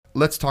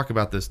let's talk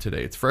about this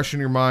today. It's fresh in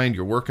your mind.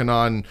 You're working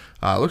on,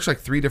 looks like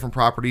 3 different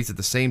properties at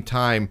the same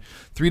time,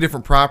 3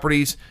 different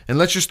properties. And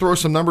let's just throw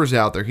some numbers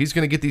out there. He's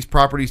going to get these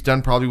properties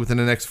done probably within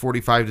the next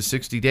 45 to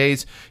 60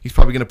 days. He's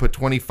probably going to put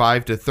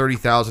 $25,000 to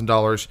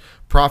 $30,000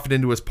 profit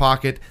into his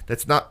pocket.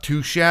 That's not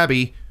too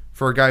shabby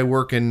for a guy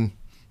working.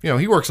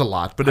 He works a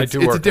lot, but it's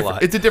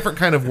a different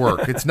kind of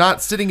work. It's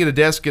not sitting at a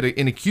desk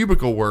in a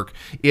cubicle work.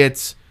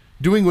 It's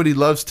doing what he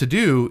loves to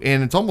do,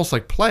 and it's almost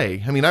like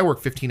play. I mean, I work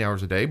 15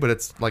 hours a day, but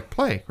it's like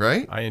play,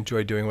 right? I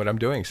enjoy doing what I'm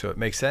doing, so it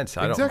makes sense.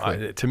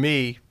 Exactly. To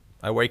me,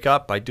 I wake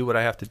up, I do what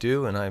I have to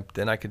do, and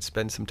then I can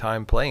spend some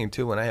time playing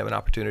too when I have an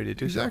opportunity to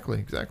do so.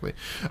 Exactly.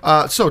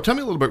 So tell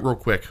me a little bit real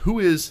quick. Who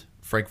is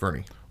Frank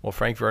Verney? Well,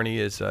 Frank Verney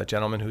is a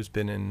gentleman who's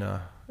been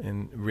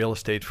in real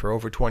estate for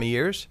over 20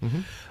 years,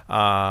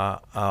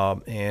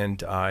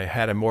 and I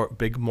had a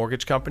big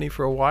mortgage company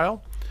for a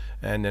while,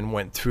 and then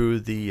went through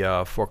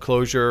the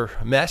foreclosure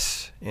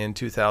mess in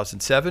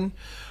 2007.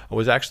 I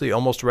was actually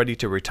almost ready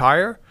to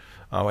retire.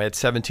 I had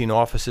 17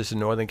 offices in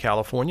Northern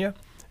California,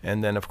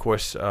 and then, of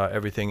course,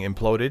 everything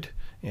imploded,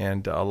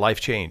 and life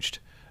changed.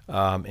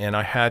 And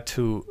I had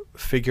to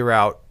figure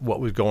out what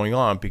was going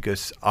on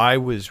because I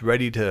was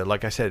ready to,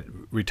 like I said,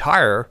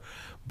 retire,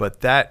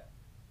 but that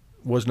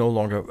was no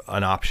longer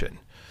an option.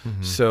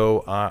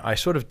 So I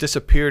sort of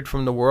disappeared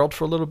from the world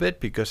for a little bit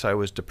because I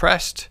was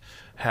depressed,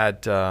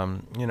 had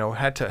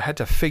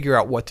to figure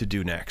out what to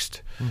do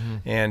next,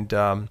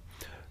 and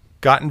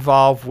got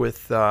involved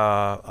with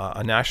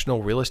a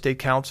national real estate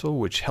council,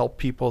 which helped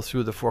people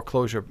through the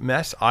foreclosure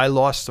mess. I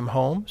lost some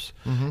homes,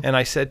 and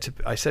I said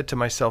to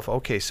myself,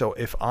 okay, so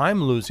if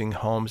I'm losing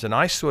homes and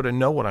I sort of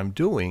know what I'm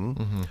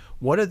doing,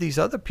 what are these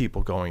other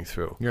people going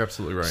through? You're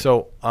absolutely right.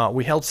 So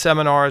we held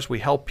seminars, we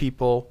helped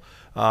people,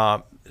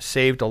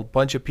 saved a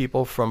bunch of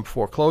people from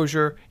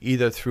foreclosure,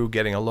 either through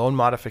getting a loan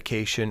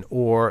modification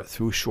or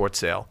through short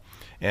sale.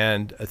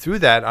 And through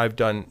that, I've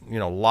done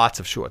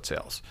lots of short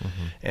sales.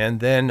 And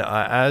then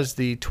as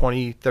the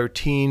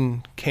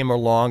 2013 came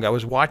along, I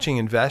was watching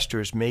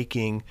investors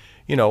making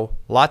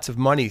lots of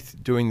money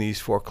doing these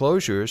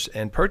foreclosures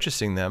and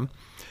purchasing them,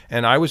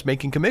 and I was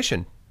making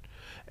commission.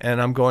 And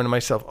I'm going to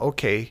myself,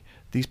 okay,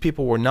 these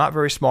people were not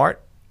very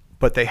smart,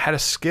 but they had a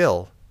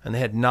skill and they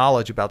had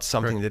knowledge about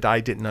something that I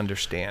didn't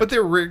understand. But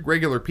they're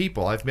regular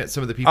people. I've met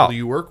some of the people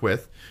you work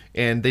with,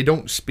 and they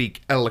don't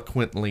speak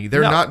eloquently. They're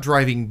not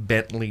driving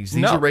Bentleys.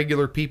 These are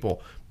regular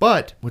people.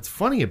 But what's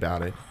funny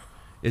about it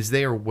is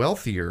they are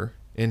wealthier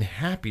and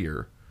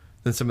happier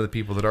than some of the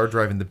people that are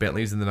driving the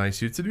Bentleys and the nice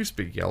suits that do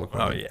speak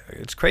eloquently. Oh,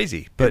 yeah. It's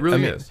crazy. But, it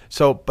really is.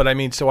 So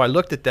I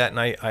looked at that, and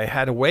I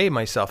had to weigh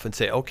myself and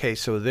say, okay,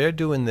 so they're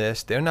doing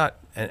this. They're not,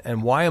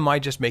 and why am I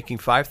just making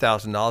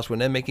 $5,000 when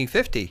they're making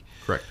 $50,000?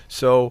 Correct.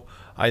 So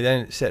I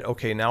then said,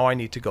 okay, now I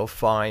need to go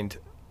find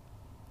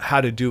how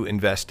to do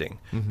investing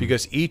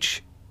because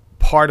each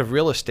part of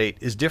real estate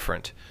is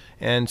different.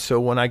 And so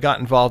when I got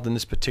involved in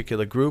this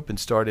particular group and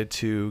started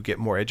to get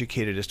more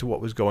educated as to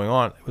what was going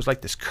on, it was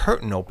like this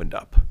curtain opened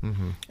up.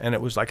 And it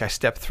was like I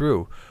stepped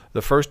through.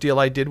 The first deal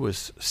I did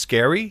was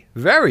scary,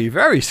 very,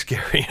 very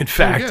scary, in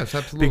fact. Yes,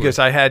 absolutely. Because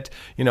I had,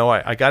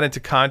 I got into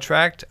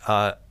contract.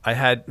 I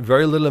had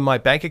very little in my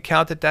bank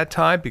account at that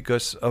time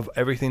because of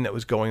everything that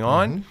was going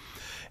on.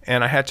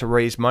 And I had to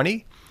raise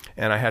money,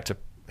 and I had to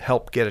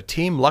help get a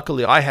team.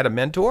 Luckily, I had a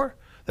mentor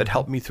that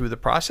helped me through the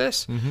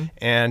process.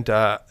 And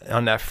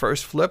on that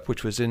first flip,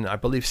 which was in, I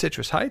believe,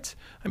 Citrus Heights,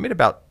 I made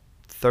about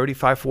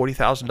 $35,000,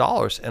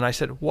 $40,000. And I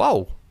said,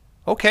 whoa,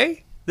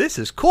 okay, this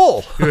is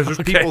cool. Because there's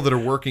people that are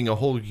working a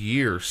whole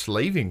year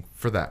slaving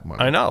for that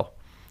money. I know.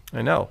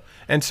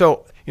 And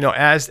so,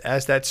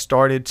 as that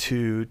started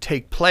to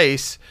take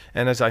place,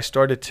 and as I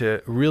started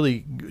to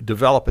really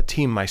develop a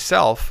team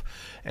myself,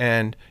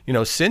 and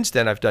since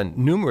then I've done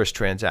numerous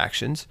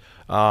transactions,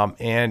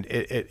 and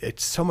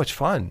it's so much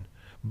fun,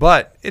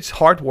 but it's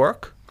hard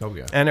work. Oh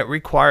yeah. And it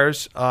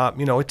requires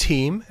a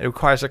team. It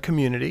requires a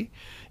community,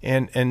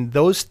 and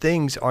those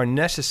things are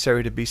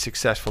necessary to be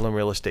successful in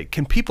real estate.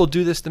 Can people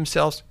do this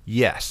themselves?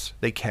 Yes,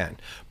 they can.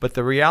 But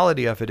the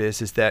reality of it is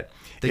that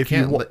you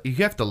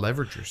have to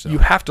leverage yourself. You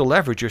have to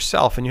leverage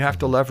yourself, and you have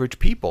to leverage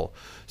people.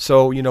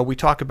 So, we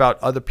talk about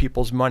other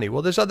people's money.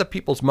 Well, there's other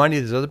people's money,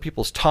 there's other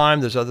people's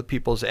time, there's other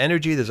people's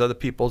energy, there's other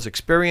people's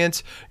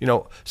experience.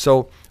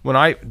 So when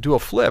I do a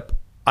flip,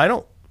 I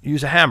don't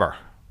use a hammer.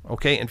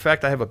 Okay. In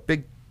fact, I have a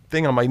big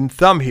thing on my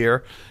thumb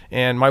here,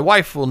 and my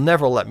wife will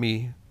never let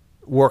me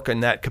work in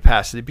that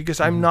capacity because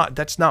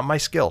that's not my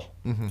skill.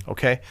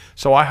 Okay.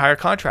 So I hire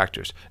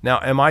contractors.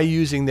 Now, am I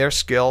using their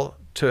skill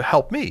to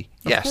help me?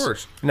 Yes. Of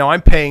course. Now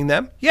I'm paying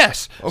them?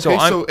 Yes. Okay,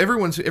 so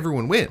everyone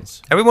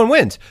wins. Everyone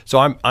wins.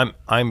 So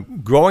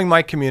I'm growing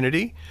my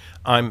community.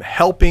 I'm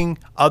helping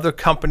other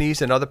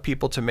companies and other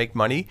people to make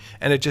money,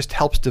 and it just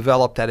helps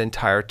develop that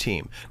entire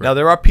team. Right. Now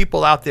there are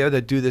people out there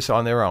that do this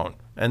on their own.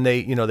 And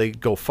they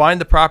go find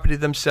the property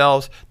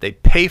themselves. They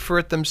pay for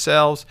it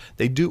themselves.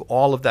 They do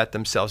all of that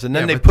themselves, and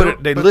then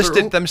they list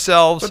it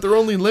themselves. But they're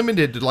only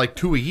limited to like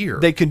 2 a year.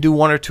 They can do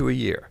 1 or 2 a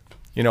year.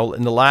 In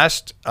the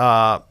last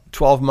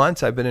 12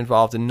 months, I've been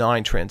involved in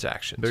 9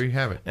 transactions. There you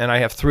have it. And I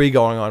have 3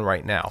 going on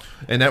right now.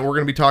 And that we're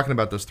going to be talking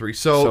about those 3.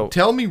 So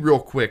tell me real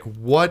quick,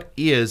 what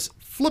is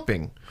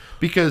flipping?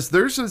 Because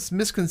there's this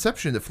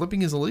misconception that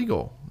flipping is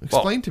illegal.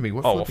 Explain to me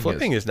what flipping is.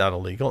 Flipping is not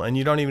illegal, and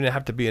you don't even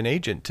have to be an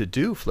agent to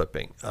do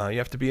flipping. You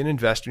have to be an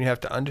investor, and you have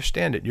to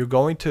understand it. You're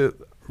going to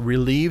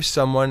relieve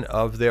someone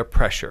of their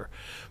pressure.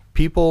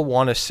 People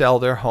want to sell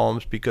their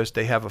homes because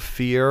they have a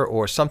fear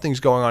or something's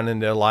going on in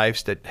their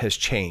lives that has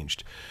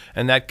changed.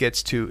 And that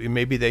gets to,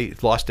 maybe they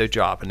lost their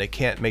job and they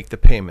can't make the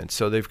payments,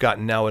 so they've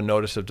gotten now a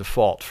notice of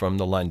default from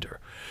the lender.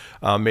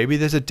 Maybe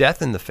there's a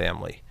death in the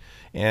family,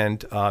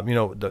 and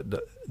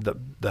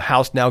the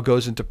house now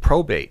goes into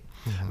probate.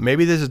 Mm-hmm.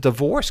 Maybe there's a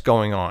divorce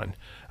going on.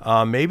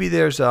 Maybe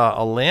there's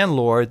a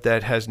landlord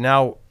that has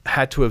now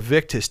had to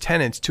evict his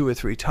tenants 2 or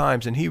 3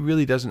 times, and he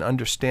really doesn't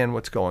understand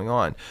what's going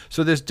on.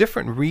 So there's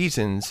different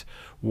reasons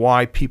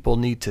why people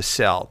need to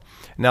sell.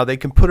 Now, they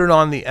can put it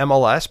on the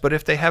MLS, but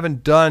if they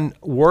haven't done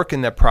work in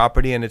that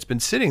property and it's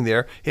been sitting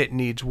there, it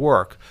needs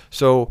work.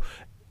 So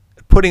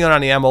putting it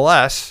on the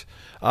MLS,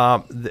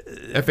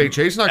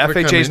 FHA's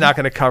not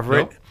going to cover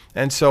it.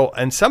 And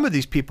some of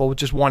these people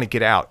just want to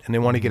get out, and they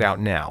want to get out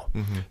now.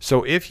 Mm-hmm.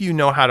 So if you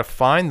know how to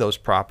find those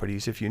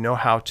properties, if you know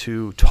how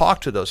to talk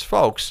to those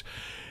folks,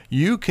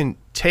 you can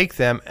take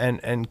them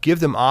and give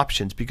them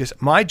options, because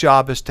my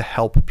job is to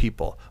help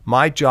people.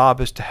 My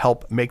job is to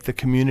help make the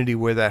community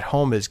where that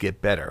home is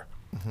get better.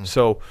 Mm-hmm.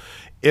 So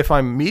if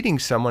I'm meeting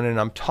someone and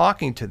I'm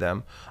talking to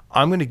them,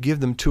 I'm going to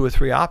give them 2 or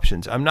 3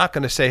 options. I'm not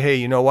going to say, hey,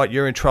 you know what,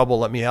 you're in trouble,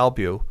 let me help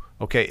you.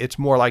 Okay, it's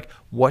more like,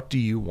 what do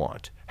you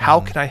want? How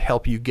can I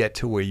help you get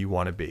to where you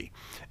want to be?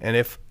 And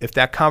if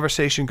that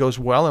conversation goes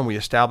well and we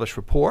establish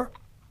rapport,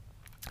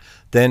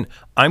 then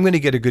I'm going to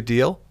get a good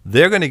deal,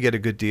 they're going to get a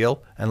good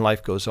deal, and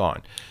life goes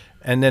on.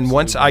 And then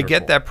once I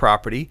get that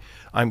property,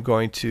 I'm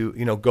going to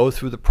go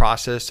through the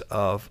process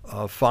of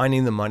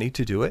finding the money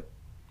to do it.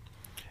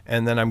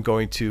 And then I'm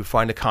going to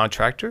find a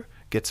contractor,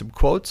 get some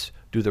quotes,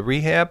 do the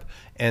rehab,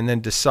 and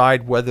then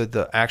decide whether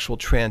the actual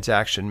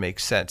transaction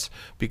makes sense.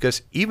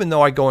 Because even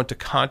though I go into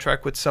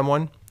contract with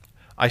someone,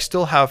 I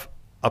still have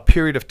a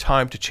period of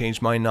time to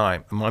change my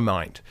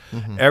mind.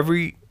 Mm-hmm.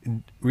 Every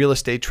real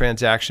estate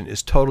transaction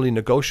is totally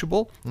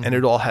negotiable, mm-hmm. and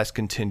it all has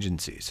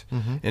contingencies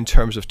mm-hmm. in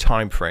terms of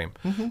time frame.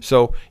 Mm-hmm.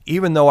 So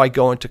even though I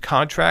go into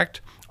contract,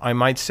 I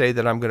might say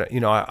that I'm going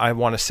to, I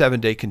want a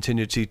 7-day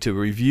contingency to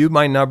review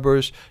my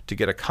numbers, to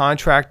get a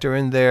contractor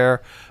in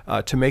there,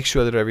 to make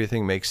sure that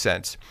everything makes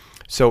sense.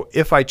 So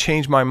if I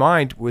change my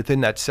mind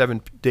within that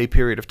 7-day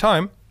period of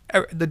time,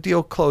 the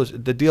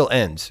deal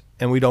ends,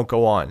 and we don't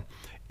go on.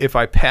 If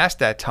I pass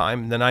that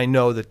time, then I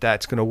know that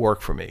that's going to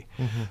work for me.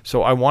 Mm-hmm.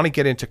 So I want to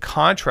get into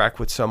contract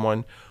with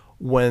someone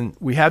when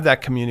we have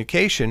that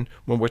communication,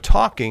 when we're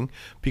talking,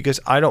 because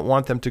I don't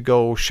want them to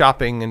go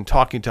shopping and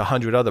talking to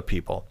 100 other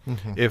people.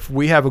 Mm-hmm. If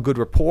we have a good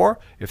rapport,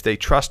 if they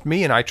trust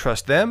me and I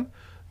trust them,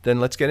 then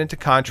let's get into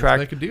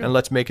contract and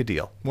let's make a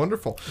deal.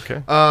 Wonderful.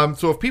 Okay.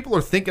 So if people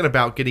are thinking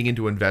about getting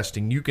into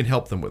investing, you can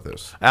help them with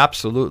this.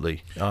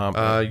 Absolutely.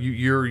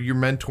 You're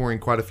mentoring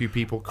quite a few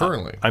people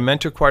currently. I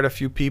mentor quite a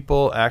few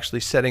people,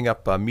 actually setting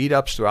up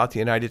meetups throughout the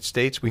United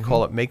States. We mm-hmm.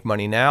 call it Make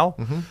Money Now.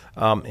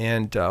 Mm-hmm.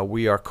 And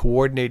we are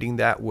coordinating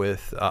that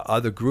with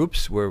other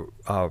groups. We're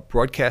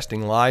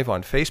broadcasting live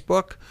on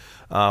Facebook.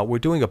 We're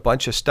doing a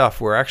bunch of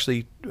stuff. We're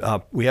actually,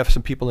 we have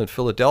some people in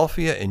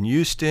Philadelphia, in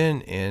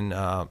Houston, in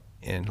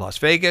Las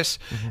Vegas.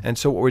 Mm-hmm. And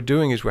so what we're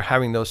doing is we're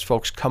having those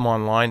folks come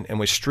online, and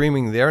we're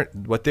streaming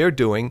what they're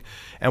doing,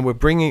 and we're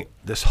bringing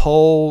this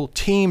whole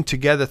team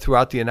together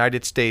throughout the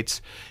United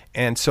States.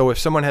 And so if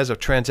someone has a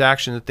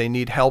transaction that they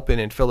need help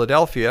in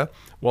Philadelphia,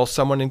 well,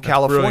 someone in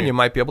California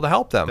might be able to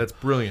help them. That's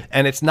brilliant.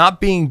 And it's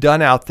not being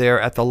done out there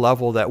at the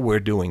level that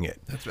we're doing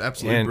it. That's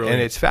absolutely brilliant.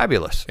 And it's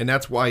fabulous. And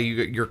that's why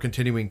you're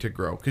continuing to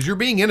grow, because you're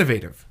being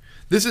innovative.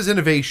 This is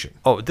innovation.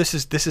 Oh, this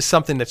is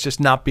something that's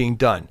just not being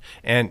done.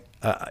 And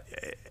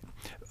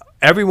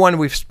everyone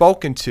we've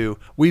spoken to,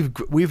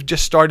 we've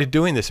just started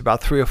doing this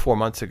about 3 or 4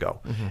 months ago,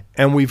 mm-hmm.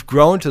 and we've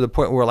grown to the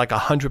point where like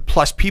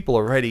 100+ people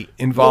already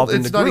involved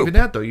in the group. It's not even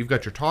that though. You've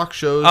got your talk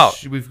shows. Oh,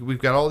 we've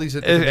got all these.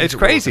 It's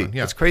crazy.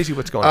 Yeah. It's crazy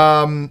what's going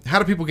on. How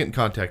do people get in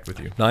contact with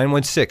you?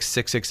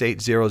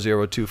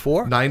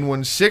 916-668-0024.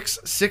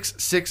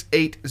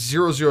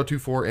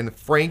 916-668-0024 and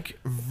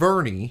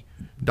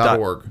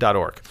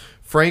frankverni.org.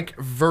 Frank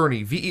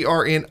Verni,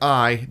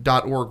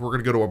 VERNI.org. We're going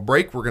to go to a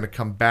break. We're going to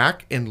come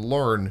back and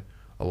learn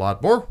a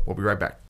lot more. We'll be right back.